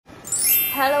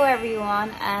Hello everyone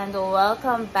and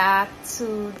welcome back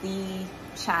to the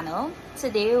channel.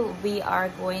 Today we are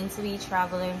going to be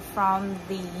traveling from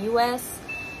the US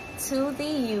to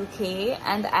the UK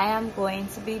and I am going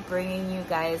to be bringing you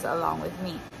guys along with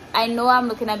me. I know I'm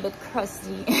looking a bit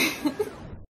crusty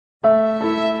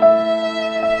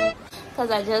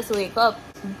because I just wake up,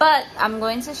 but I'm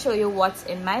going to show you what's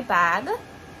in my bag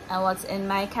and what's in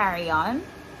my carry-on,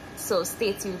 so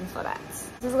stay tuned for that.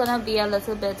 This is gonna be a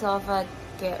little bit of a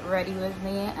get ready with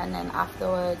me, and then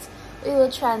afterwards we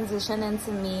will transition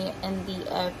into me in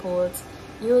the airport.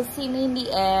 You will see me in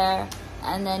the air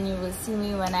and then you will see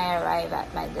me when I arrive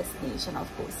at my destination,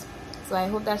 of course. So I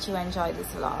hope that you enjoy this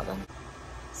vlog.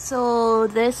 So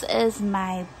this is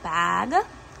my bag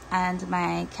and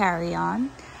my carry-on.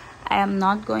 I am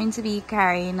not going to be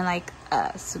carrying like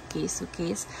a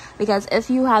suitcase because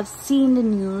if you have seen the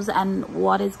news and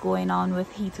what is going on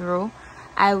with Heathrow,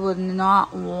 I would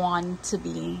not want to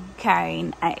be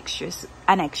carrying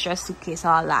an extra suitcase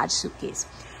or a large suitcase.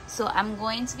 So I'm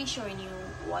going to be showing you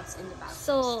what's in the bag.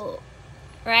 So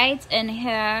right in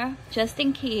here, just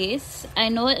in case, I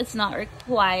know it's not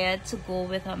required to go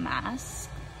with a mask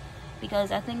because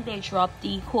I think they dropped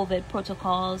the COVID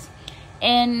protocols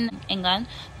in England,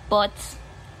 but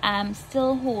I'm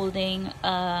still holding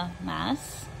a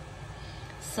mask,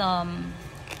 some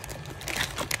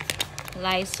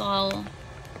Lysol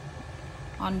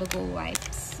on-the-go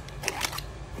wipes,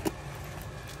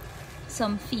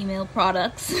 some female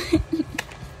products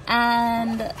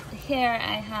and here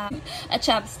I have a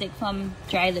chapstick from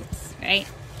Dry Lips, right?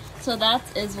 So that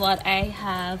is what I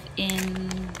have in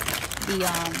the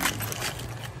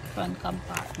front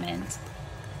compartment.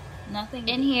 Nothing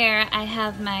in here. I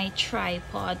have my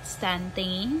tripod stand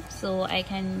thing so I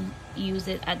can use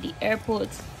it at the airport,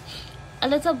 a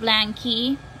little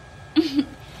blankie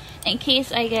in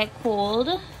case I get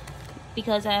cold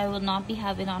because I will not be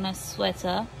having on a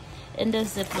sweater. In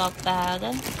this Ziploc bag,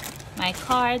 my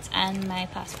cards and my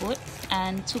passport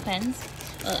and 2 pens,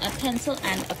 a pencil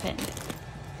and a pen.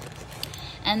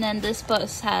 And then this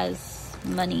purse has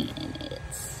money in it.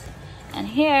 And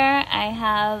here I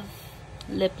have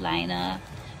lip liner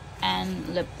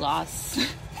and lip gloss.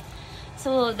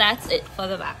 So that's it for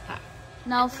the backpack.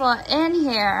 Now for in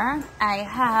here I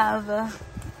have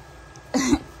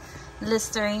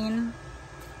Listerine,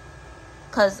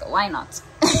 because why not?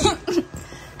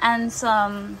 And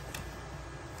some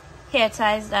hair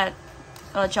ties that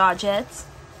or georgettes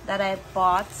that I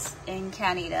bought in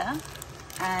Canada,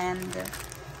 and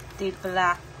the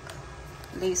black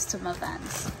lace to my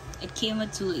Vans. It came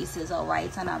with 2 laces, a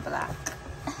white and a black.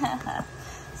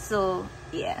 So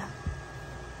yeah,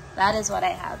 that is what I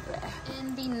have there.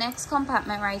 In the next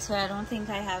compartment right here, I don't think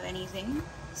I have anything,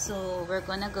 so we're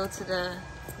gonna go to the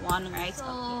one right up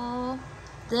here.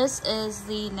 This is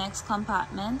the next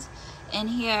compartment. In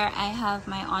here I have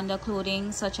my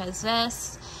underclothing such as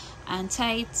vests and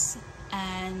tights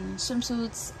and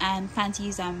swimsuits and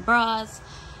panties and bras.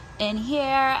 In here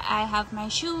I have my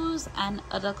shoes and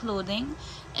other clothing.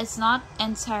 It's not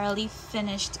entirely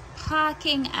finished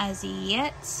packing as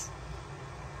yet,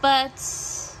 but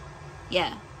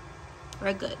yeah,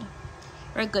 we're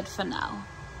good for now.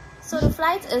 So the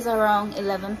flight is around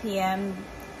 11 p.m.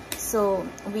 so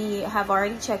we have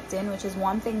already checked in, which is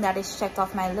one thing that is checked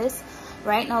off my list.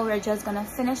 Right now we're just gonna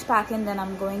finish packing, then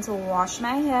I'm going to wash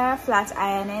my hair, flat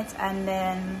iron it, and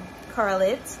then curl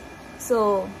it.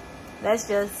 So let's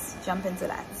just jump into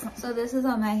that. So this is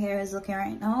how my hair is looking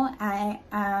right now. I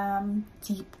am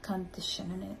deep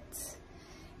conditioning it.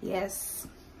 Yes,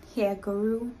 hair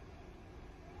guru,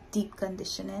 deep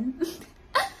conditioning.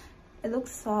 It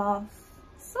looks soft,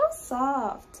 so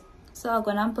soft. So I'm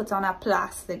gonna put on a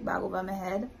plastic bag over my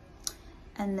head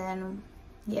and then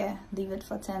yeah, leave it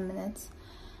for 10 minutes,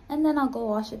 and then I'll go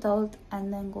wash it out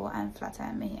and then go and flat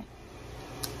iron my hair.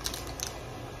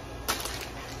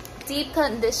 Deep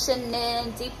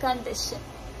conditioning, deep condition.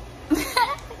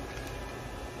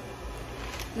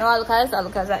 No, I look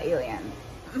as an alien.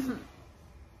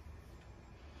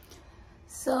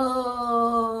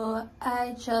 So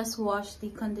I just washed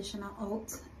the conditioner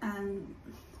out and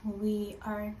we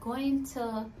are going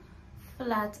to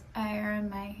flat iron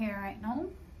my hair right now.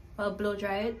 Well, blow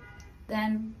dry it,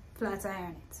 then flat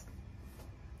iron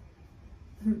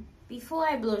it. Before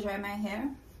I blow dry my hair,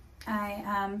 I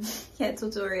yeah,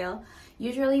 tutorial.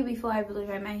 Usually before I blow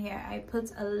dry my hair, I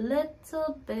put a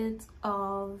little bit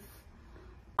of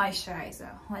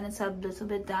moisturizer when it's a little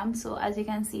bit damp. So as you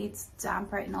can see, it's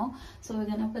damp right now, so we're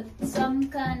gonna put some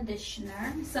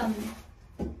conditioner, some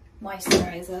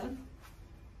moisturizer.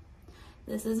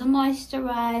 This is a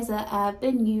moisturizer I've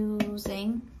been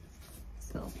using,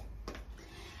 so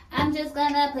I'm just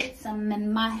gonna put some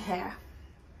in my hair.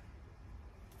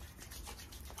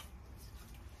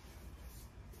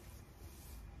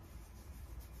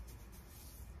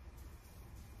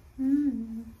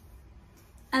 And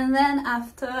then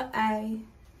after I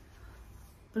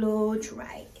blow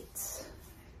dry it.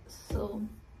 So,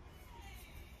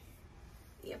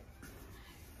 yep.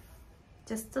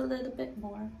 Just a little bit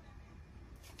more.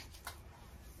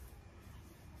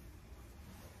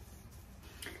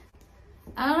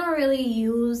 I don't really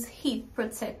use heat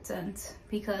protectant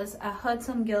because I heard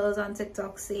some girls on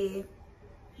TikTok say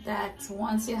that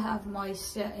once you have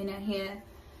moisture in your hair,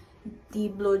 the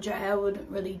blow dryer wouldn't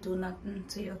really do nothing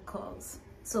to your curls.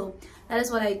 So that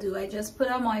is what I do. I just put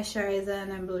a moisturizer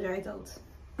and then blow dry it out.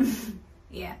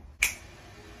 Yeah.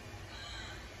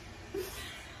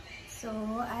 So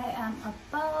I am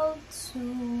about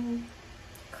to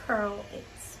curl it.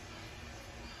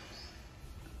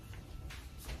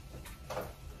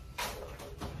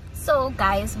 So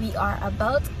guys, we are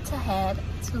about to head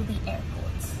to the airport.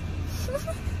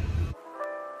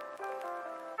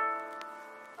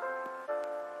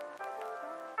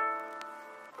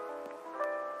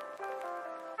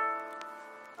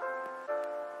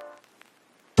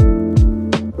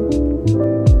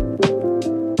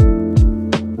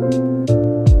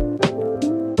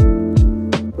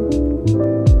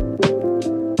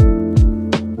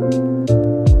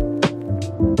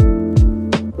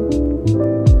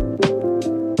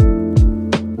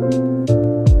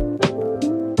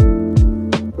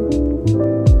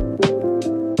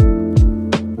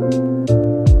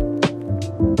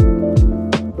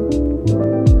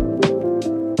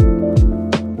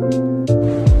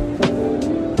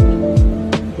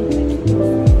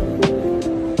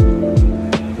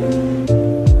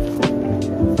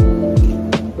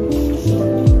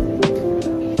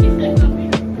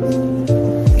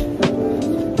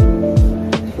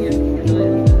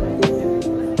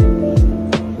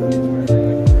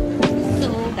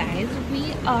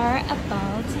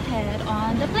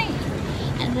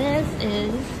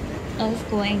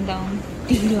 Going down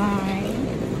the line.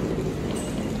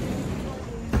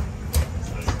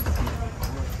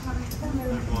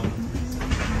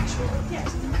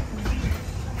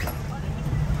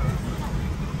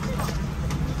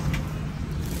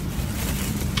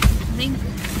 I think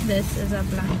this is a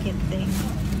blanket thing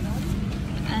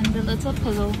and a little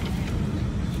pillow,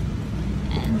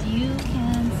 and you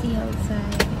can see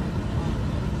outside.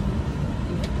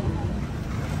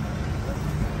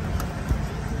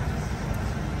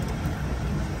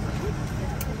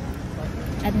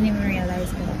 I didn't even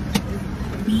realize that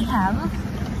we have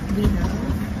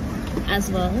as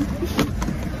well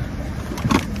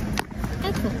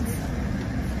headphones.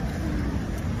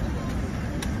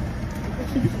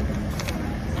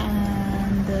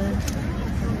 And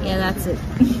yeah, that's it.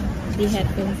 The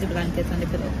headphones, the blankets, and the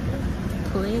pillow.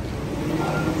 Cool.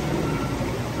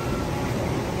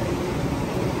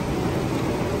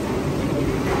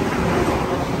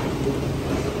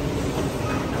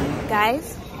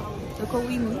 Guys, look what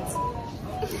we meet.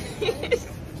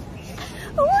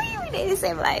 We need the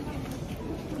same line.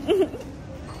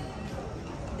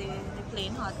 the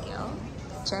plain hot girl.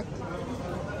 Check.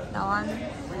 That one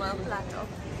well flat up.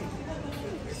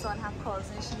 This one have calls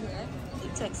and she here. They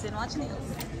texting, watch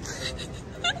nails.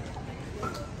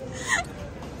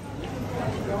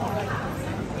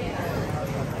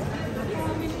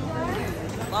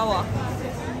 Wow.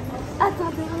 I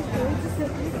thought they was going to say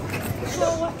this. So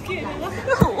what?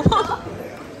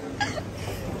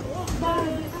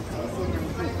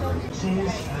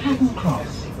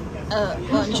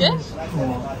 Bonjour.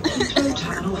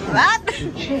 What?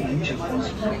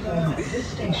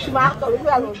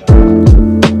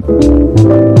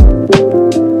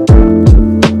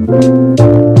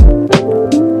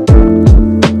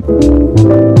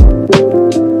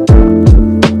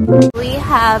 We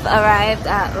have arrived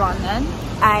at London.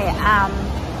 I am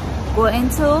going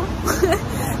to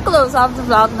close off the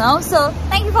vlog now. So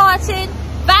thank you for watching.